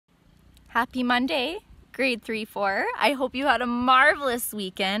Happy Monday, grade 3-4. I hope you had a marvelous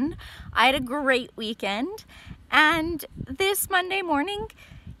weekend. I had a great weekend. And this Monday morning,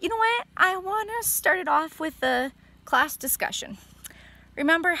 you know what? I want to start it off with a class discussion.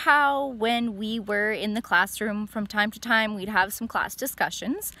 Remember how when we were in the classroom from time to time, we'd have some class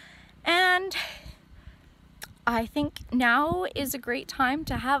discussions. And I think now is a great time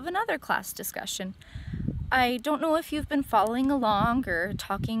to have another class discussion. I don't know if you've been following along or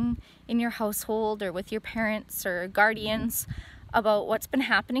talking in your household or with your parents or guardians about what's been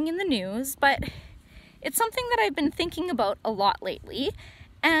happening in the news, but it's something that I've been thinking about a lot lately,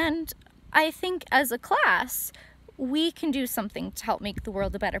 and I think as a class, we can do something to help make the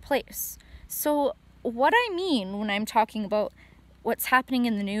world a better place. So what I mean when I'm talking about what's happening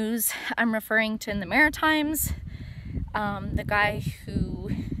in the news, I'm referring to in the Maritimes, the guy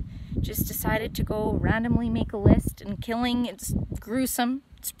who just decided to go randomly make a list and killing. It's gruesome,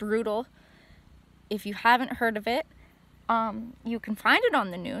 it's brutal. If you haven't heard of it, you can find it on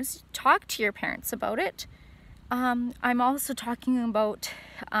the news. Talk to your parents about it. I'm also talking about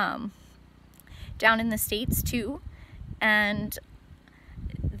down in the States too, and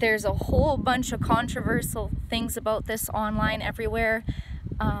there's a whole bunch of controversial things about this online everywhere.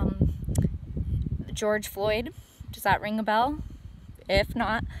 George Floyd, does that ring a bell? If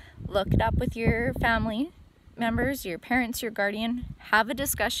not, look it up with your family members, your parents, your guardian. Have a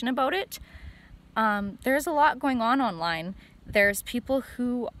discussion about it. There's a lot going on online. There's people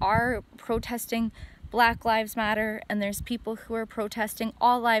who are protesting Black Lives Matter, and there's people who are protesting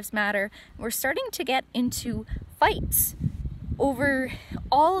All Lives Matter. We're starting to get into fights over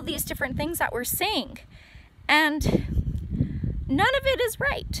all of these different things that we're saying, and none of it is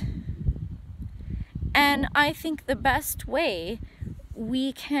right. And I think the best way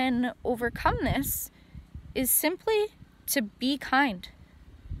we can overcome this is simply to be kind.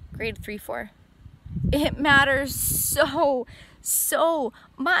 Grade 3-4. It matters so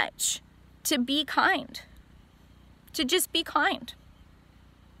much to be kind. To just be kind.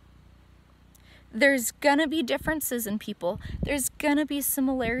 There's gonna be differences in people. There's gonna be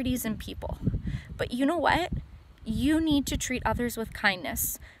similarities in people. But you know what? You need to treat others with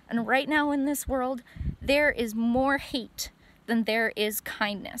kindness. And right now in this world, there is more hate than there is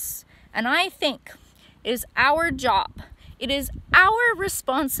kindness. And I think it is our job, it is our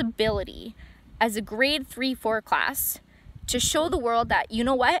responsibility as a grade 3-4 class to show the world that, you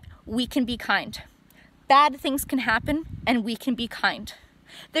know what, we can be kind. Bad things can happen and we can be kind.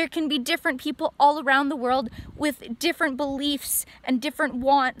 There can be different people all around the world with different beliefs and different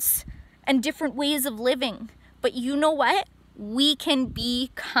wants and different ways of living. But you know what? We can be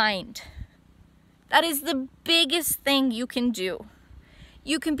kind. That is the biggest thing you can do.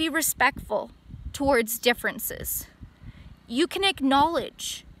 You can be respectful towards differences. You can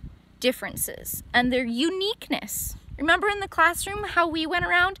acknowledge differences and their uniqueness. Remember in the classroom how we went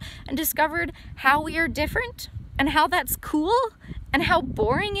around and discovered how we are different and how that's cool and how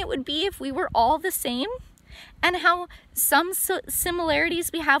boring it would be if we were all the same, and how some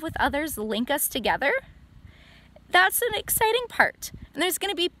similarities we have with others link us together? That's an exciting part. And there's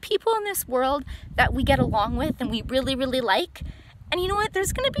going to be people in this world that we get along with and we really, really like. And you know what?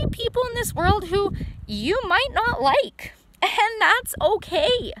 There's going to be people in this world who you might not like. And that's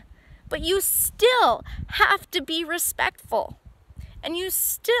okay. But you still have to be respectful. And you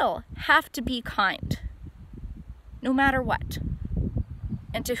still have to be kind. No matter what.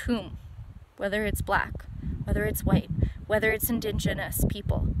 And to whom. Whether it's black, whether it's white, whether it's indigenous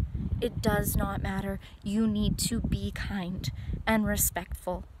people. It does not matter. You need to be kind and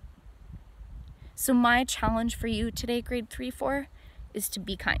respectful. So my challenge for you today, grade 3-4, is to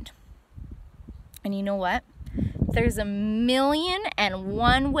be kind. And you know what? There's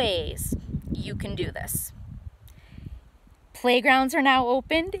 1,000,001 ways you can do this. Playgrounds are now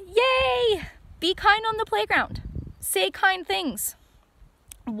opened. Yay! Be kind on the playground. Say kind things.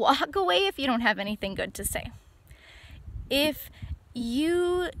 Walk away if you don't have anything good to say. If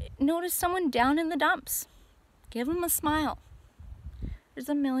you notice someone down in the dumps, give them a smile. There's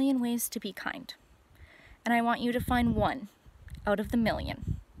 1,000,000 ways to be kind. And I want you to find one out of the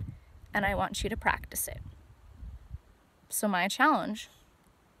 1,000,000. And I want you to practice it. So my challenge,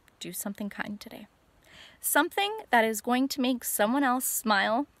 do something kind today. Something that is going to make someone else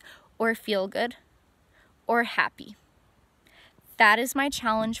smile or feel good or happy. That is my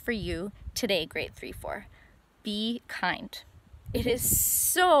challenge for you today, grade 3-4. Be kind. It is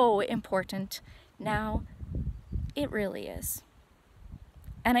so important now. It really is.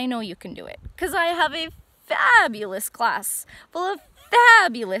 And I know you can do it because I have a fabulous class full of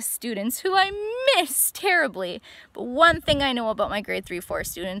fabulous students who I miss terribly. But one thing I know about my grade 3-4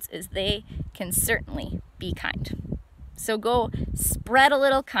 students is they can certainly be kind. So go spread a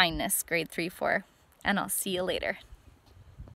little kindness, grade 3-4, and I'll see you later.